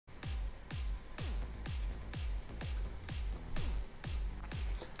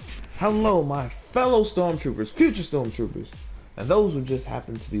Hello, my fellow Stormtroopers, future Stormtroopers, and those who just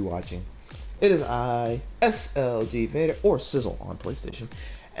happen to be watching. It is I, SLG Vader, or Sizzle on PlayStation,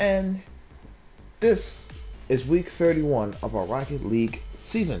 and this is week 31 of our Rocket League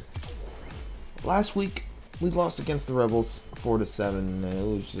season. Last week, we lost against the Rebels 4-7, and it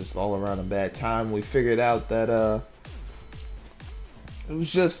was just all around a bad time. We figured out that it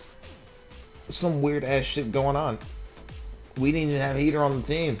was just some weird ass shit going on. We didn't even have Heater on the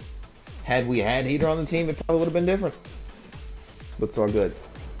team. Had we had Heater on the team, it probably would have been different. But it's all good.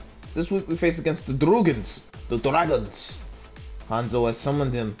 This week we face against the Drugans. The Dragons. Hanzo has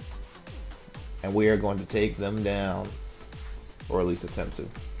summoned him. And we are going to take them down. Or at least attempt to.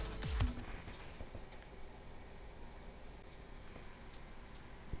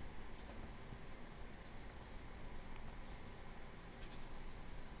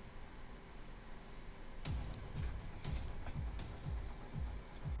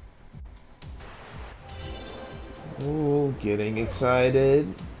 Ooh, getting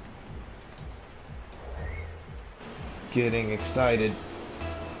excited. Getting excited.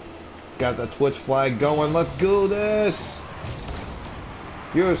 Got the Twitch flag going. Let's do this.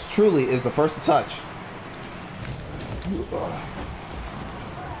 Yours truly is the first to touch.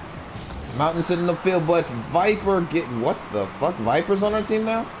 Mountain's in the field, but Viper get what the fuck? Viper's on our team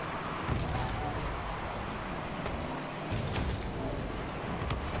now?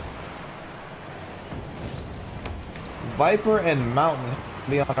 Viper and Mountain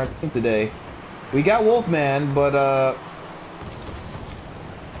be on our team today. We got Wolfman, but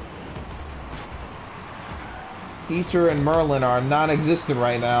Heater and Merlin are non-existent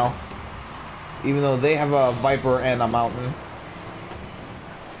right now. Even though they have a Viper and a Mountain.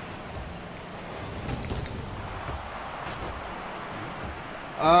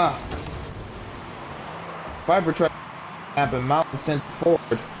 Viper tried to happen, Mountain sent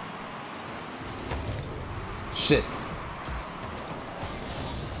forward. Shit.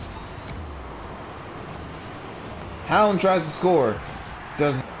 Hound tries to score.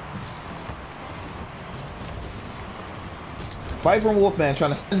 Doesn't. Viper and Wolfman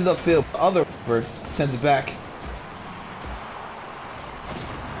trying to send it upfield, but other Viper sends it back.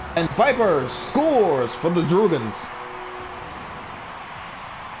 And Viper scores for the Drugans.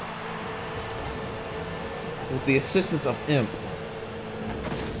 With the assistance of Imp.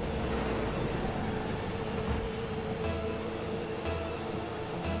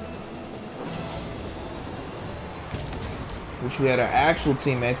 Wish we had our actual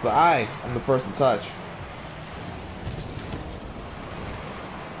teammates, but I am the first to touch.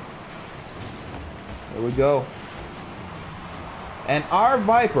 There we go. And our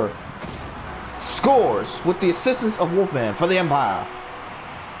Viper scores with the assistance of Wolfman for the Empire.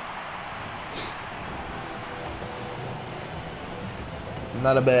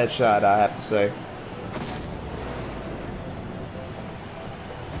 Not a bad shot, I have to say.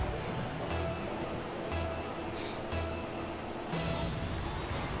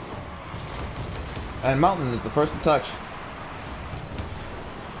 And Mountain is the first to touch.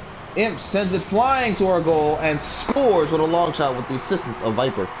 Imp sends it flying to our goal and scores with a long shot with the assistance of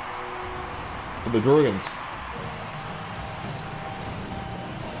Viper for the Dragons.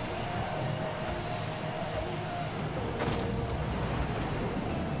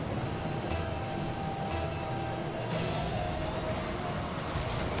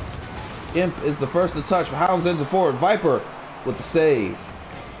 Imp is the first to touch. Hound sends it forward. Viper with the save.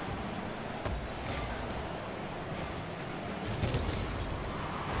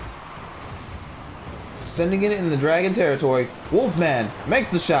 Sending it in the Dragon territory. Wolfman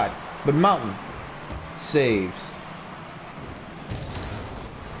makes the shot, but Mountain saves.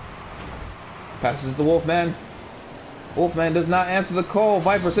 Passes to Wolfman. Wolfman does not answer the call.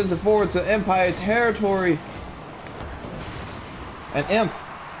 Viper sends it forward to Empire territory. And Imp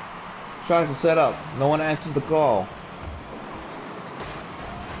tries to set up. No one answers the call.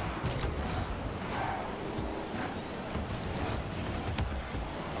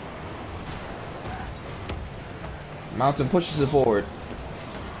 Mountain pushes it forward.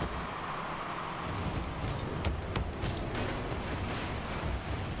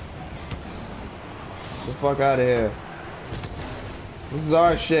 Get the fuck out of here. This is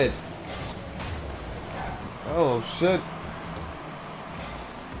our shit. Oh shit.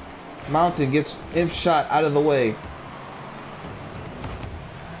 Mountain gets Imp shot out of the way.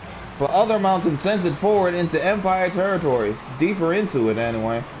 But other Mountain sends it forward into Empire territory. Deeper into it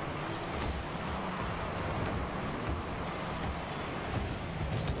anyway.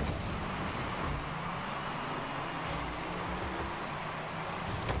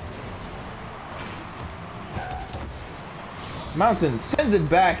 Mountain sends it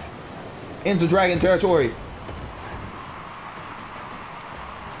back into Dragon territory.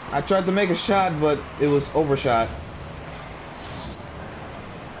 I tried to make a shot, but it was overshot.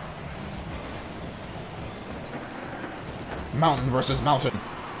 Mountain versus mountain.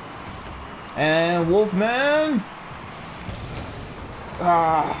 And Wolfman.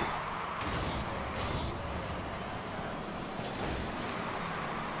 Ah.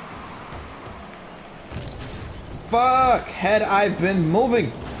 Fuck! Had I been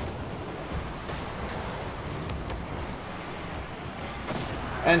moving.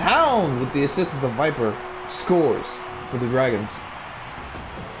 And Hound, with the assistance of Viper, scores for the Dragons.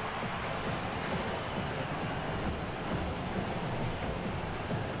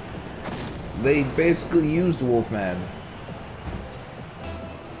 They basically used Wolfman.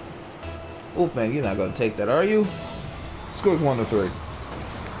 Wolfman, you're not gonna take that, are you? Scores 1-3.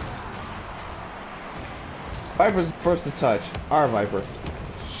 Viper's first to touch. Our Viper.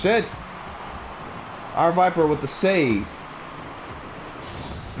 Shit! Our Viper with the save.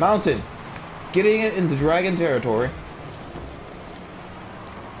 Mountain. Getting it into Dragon territory.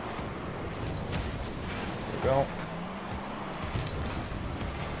 Go.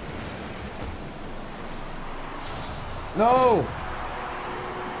 No!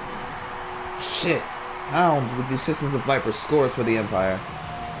 Shit. Hound, with the assistance of Viper, scores for the Empire.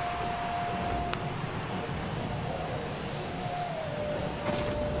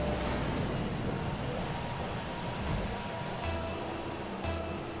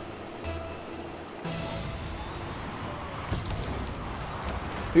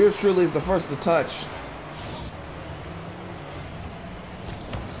 Here's Truly is the first to touch.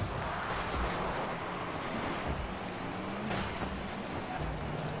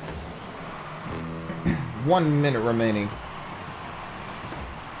 One minute remaining.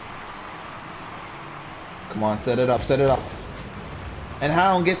 Come on, set it up, set it up. And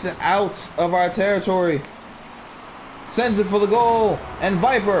Hound gets it out of our territory. Sends it for the goal. And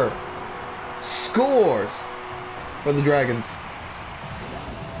Viper scores for the Dragons.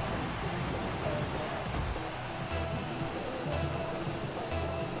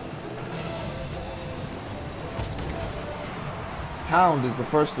 Hound is the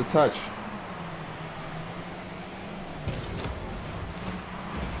first to touch.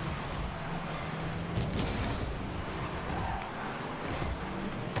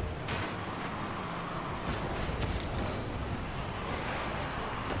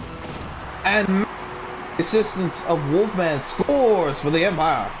 And assistance of Wolfman scores for the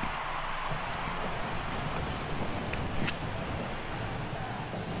Empire.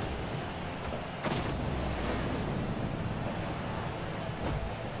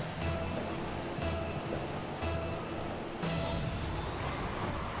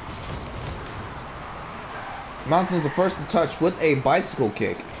 Mountain's the first to touch with a bicycle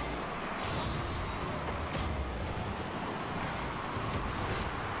kick.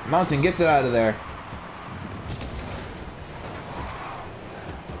 Mountain gets it out of there.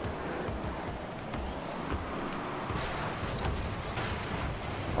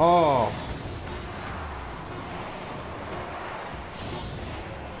 Oh.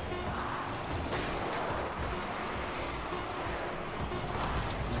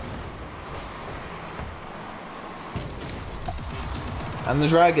 And the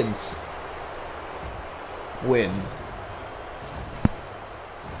Dragons win.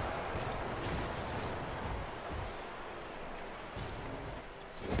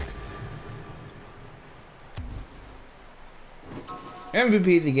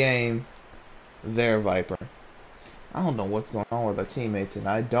 MVP of the game, their Viper. I don't know what's going on with our teammates, and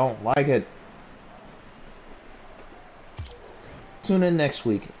I don't like it. Tune in next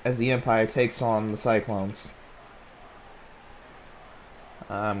week as the Empire takes on the Cyclones.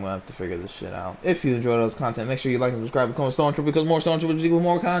 I'm gonna have to figure this shit out. If you enjoyed this content, make sure you like and subscribe and become a Stormtrooper, because more Stormtroopers equal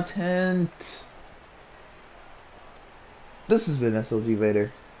more content. This has been SLG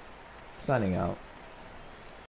Vader, signing out.